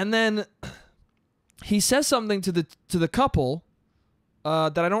 And then he says something to the couple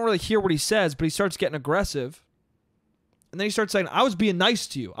that I don't really hear what he says, but he starts getting aggressive. And then he starts saying, I was being nice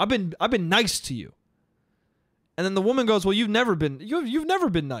to you. I've been nice to you. And then the woman goes, well, you've never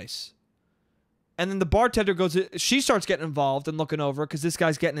been nice. And then the bartender goes, she starts getting involved and looking over because this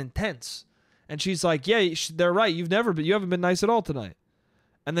guy's getting intense. And she's like, yeah, they're right. You haven't been nice at all tonight.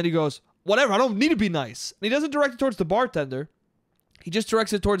 And then he goes, whatever, I don't need to be nice. And he doesn't direct it towards the bartender. He just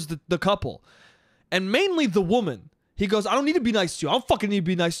directs it towards the couple. And mainly the woman. He goes, I don't need to be nice to you. I don't fucking need to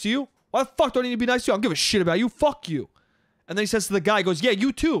be nice to you. Why the fuck do I need to be nice to you? I don't give a shit about you. Fuck you. And then he says to the guy, he goes, yeah,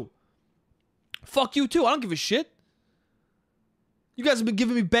 you too. Fuck you too. I don't give a shit. You guys have been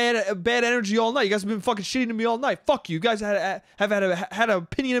giving me bad energy all night. You guys have been fucking shitting to me all night. Fuck you. You guys have had an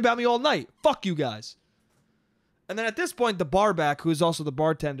opinion about me all night. Fuck you guys. And then at this point, the barback, who is also the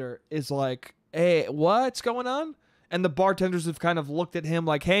bartender, is like, hey, what's going on? And the bartenders have kind of looked at him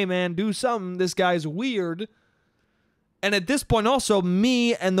like, hey, man, do something. This guy's weird. And at this point also,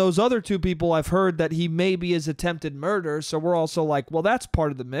 me and those other two people, I've heard that he maybe is attempted murder. So we're also like, well, that's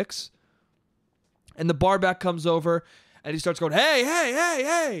part of the mix. And the barback comes over. And he starts going, hey, hey, hey,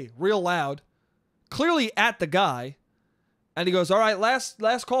 hey, real loud, clearly at the guy. And he goes, all right, last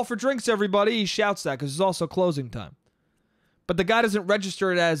call for drinks, everybody. He shouts that because it's also closing time. But the guy doesn't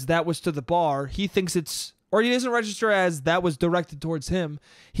register it as that was to the bar. He thinks it's, or he doesn't register as that was directed towards him.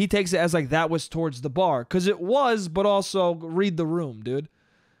 He takes it as like that was towards the bar. Because it was, but also read the room, dude.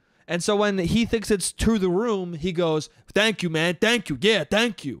 And so when he thinks it's to the room, he goes, thank you, man. Thank you. Yeah,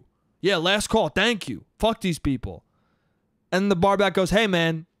 thank you. Yeah, last call. Thank you. Fuck these people. And the barback goes, hey,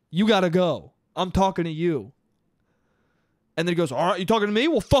 man, you got to go. I'm talking to you. And then he goes, all right, you talking to me?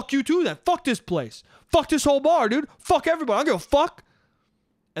 Well, fuck you too then. Fuck this place. Fuck this whole bar, dude. Fuck everybody. I don't give a fuck.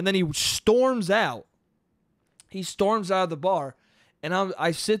 And then he storms out. He storms out of the bar. And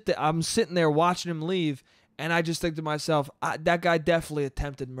I'm sitting there watching him leave. And I just think to myself, that guy definitely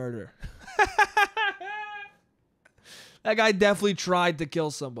attempted murder. That guy definitely tried to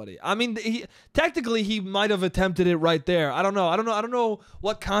kill somebody. I mean, technically he might have attempted it right there. I don't know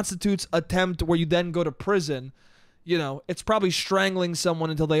what constitutes attempt where you then go to prison. You know, it's probably strangling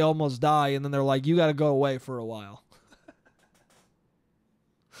someone until they almost die, and then they're like, you got to go away for a while.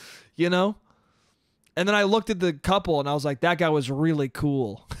 You know? And then I looked at the couple, and I was like, that guy was really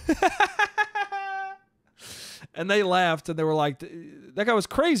cool. And they laughed, and they were like, that guy was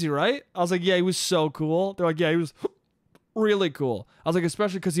crazy, right? I was like, yeah, he was so cool. They're like, yeah, he was really cool. I was like,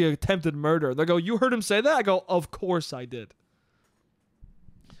 especially because he attempted murder. They go, you heard him say that? I go, of course I did.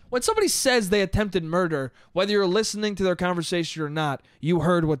 When somebody says they attempted murder, whether you're listening to their conversation or not, you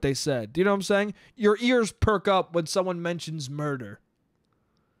heard what they said. Do you know what I'm saying? Your ears perk up when someone mentions murder.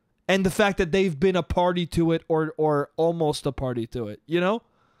 And the fact that they've been a party to it or almost a party to it, you know?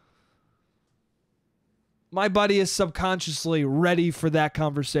 My buddy is subconsciously ready for that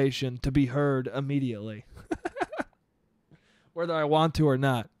conversation to be heard immediately. Whether I want to or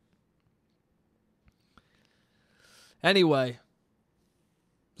not. Anyway,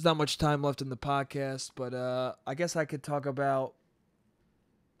 there's not much time left in the podcast, but I guess we could talk about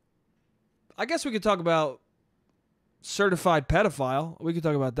Certified Pedophile. We could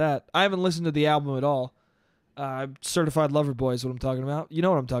talk about that. I haven't listened to the album at all. Certified Lover Boy is what I'm talking about. You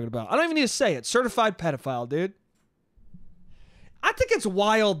know what I'm talking about. I don't even need to say it. Certified Pedophile, dude. I think it's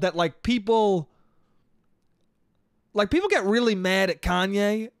wild that people get really mad at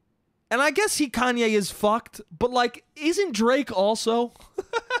Kanye. And I guess Kanye is fucked, but isn't Drake also?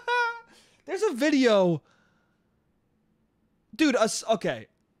 There's a video. Dude, okay.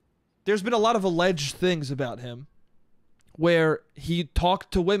 There's been a lot of alleged things about him where he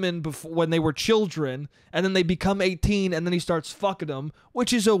talked to women before, when they were children, and then they become 18, and then he starts fucking them,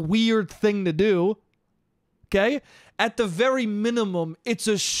 which is a weird thing to do. Okay? At the very minimum, it's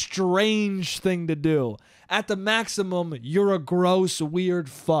a strange thing to do. At the maximum, you're a gross, weird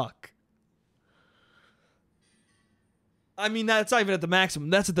fuck. I mean, that's not even at the maximum.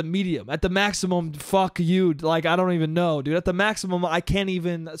 That's at the medium. At the maximum, fuck you. I don't even know, dude. At the maximum, I can't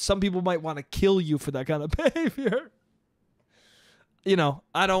even... Some people might want to kill you for that kind of behavior. You know,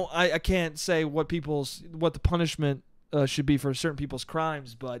 I can't say what the punishment should be for certain people's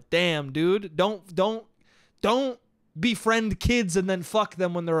crimes, but damn, dude, don't befriend kids and then fuck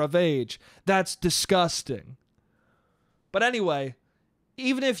them when they're of age. That's disgusting. But anyway,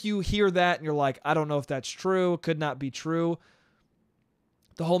 even if you hear that and you're like, I don't know if that's true, it could not be true.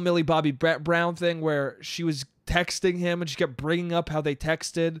 The whole Millie Bobby Brown thing where she was texting him and she kept bringing up how they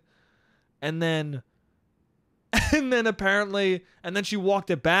texted, and then apparently, and then she walked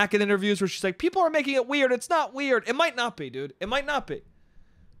it back in interviews where she's like, people are making it weird. It's not weird. It might not be, dude. It might not be.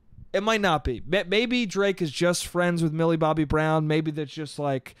 It might not be. Maybe Drake is just friends with Millie Bobby Brown. Maybe that's just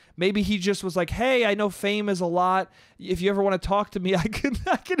maybe he just was like, hey, I know fame is a lot. If you ever want to talk to me, I can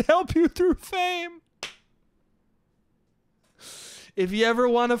help you through fame. If you ever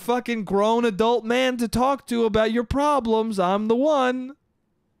want a fucking grown adult man to talk to about your problems, I'm the one.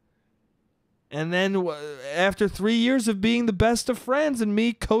 And then after 3 years of being the best of friends and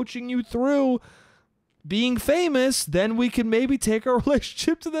me coaching you through being famous, then we can maybe take our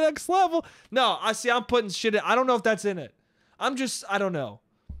relationship to the next level. No, I'm putting shit in. I don't know if that's in it. I don't know.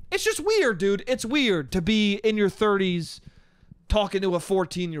 It's just weird, dude. It's weird to be in your 30s talking to a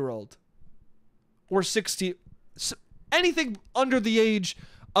 14-year-old or 16. Anything under the age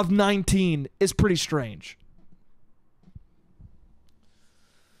of 19 is pretty strange.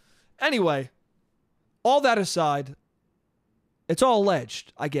 Anyway, all that aside, it's all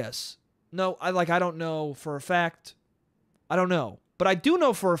alleged, I guess. No, I don't know for a fact. I don't know. But I do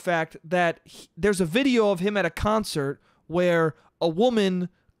know for a fact that there's a video of him at a concert where a woman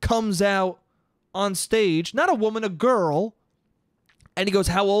comes out on stage, not a woman, a girl, and he goes,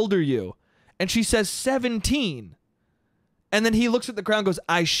 how old are you? And she says 17. And then he looks at the crowd and goes,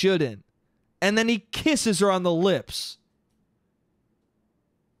 I shouldn't. And then he kisses her on the lips.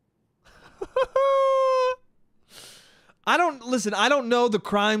 I don't know the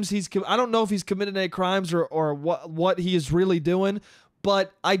crimes I don't know if he's committed any crimes or what he is really doing,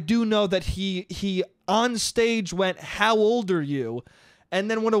 but I do know that he on stage went, how old are you? And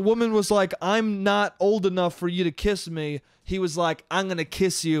then when a woman was like, I'm not old enough for you to kiss me, he was like, I'm going to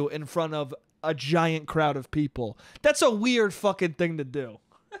kiss you in front of a giant crowd of people. That's a weird fucking thing to do.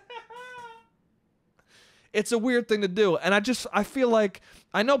 It's a weird thing to do. And I feel like,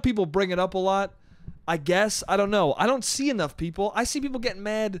 I know people bring it up a lot. I guess. I don't know. I don't see enough people. I see people getting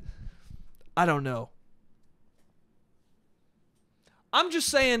mad. I don't know. I'm just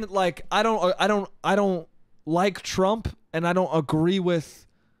saying, like, I don't like Trump, and I don't agree with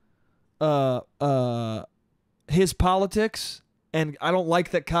his politics, and I don't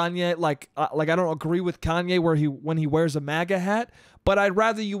like that Kanye, like I don't agree with Kanye when he wears a MAGA hat, but I'd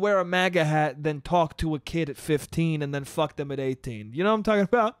rather you wear a MAGA hat than talk to a kid at 15 and then fuck them at 18. You know what I'm talking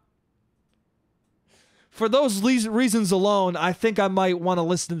about? For those reasons alone, I think I might want to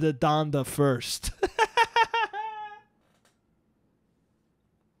listen to Donda first.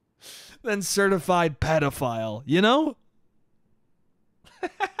 Then certified pedophile, you know?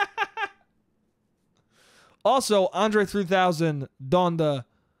 Also, Andre 3000, Donda,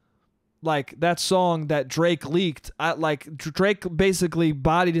 like that song that Drake leaked, Drake basically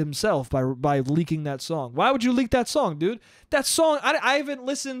bodied himself by leaking that song. Why would you leak that song, dude? That song, I haven't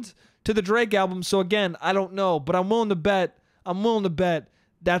listened to the Drake album, so again, I don't know, but I'm willing to bet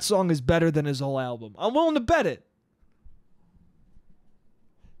that song is better than his whole album. I'm willing to bet it.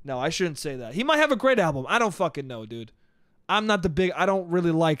 No, I shouldn't say that. He might have a great album. I don't fucking know, dude. I don't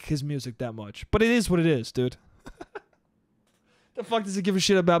really like his music that much. But it is what it is, dude. The fuck does it give a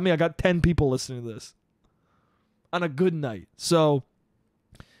shit about me? I got 10 people listening to this. On a good night. So,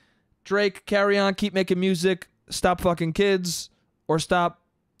 Drake, carry on. Keep making music. Stop fucking kids. Or stop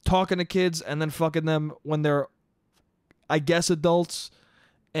talking to kids and then fucking them when they're, I guess, adults.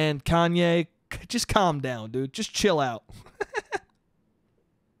 And Kanye, just calm down, dude. Just chill out.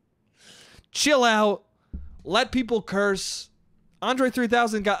 Chill out. Let people curse. Andre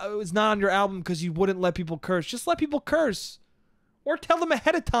 3000 is not on your album because you wouldn't let people curse. Just let people curse. Or tell them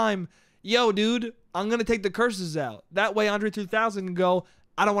ahead of time, yo, dude, I'm going to take the curses out. That way Andre 3000 can go,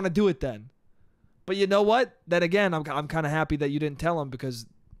 I don't want to do it then. But you know what? Then again, I'm kind of happy that you didn't tell him because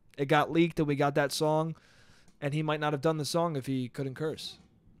it got leaked and we got that song. And he might not have done the song if he couldn't curse.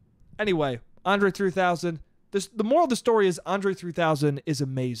 Anyway, Andre 3000. The moral of the story is Andre 3000 is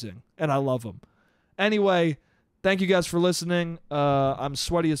amazing, and I love him. Anyway, thank you guys for listening. I'm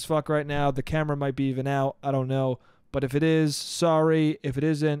sweaty as fuck right now. The camera might be even out. I don't know. But if it is, sorry. If it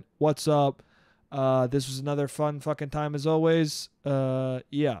isn't, what's up? This was another fun fucking time as always.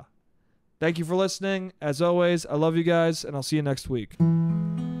 Yeah. Thank you for listening. As always, I love you guys, and I'll see you next week.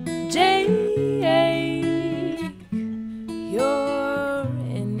 Jake, you're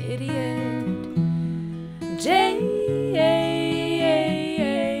an idiot. Jake,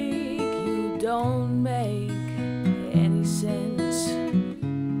 you don't make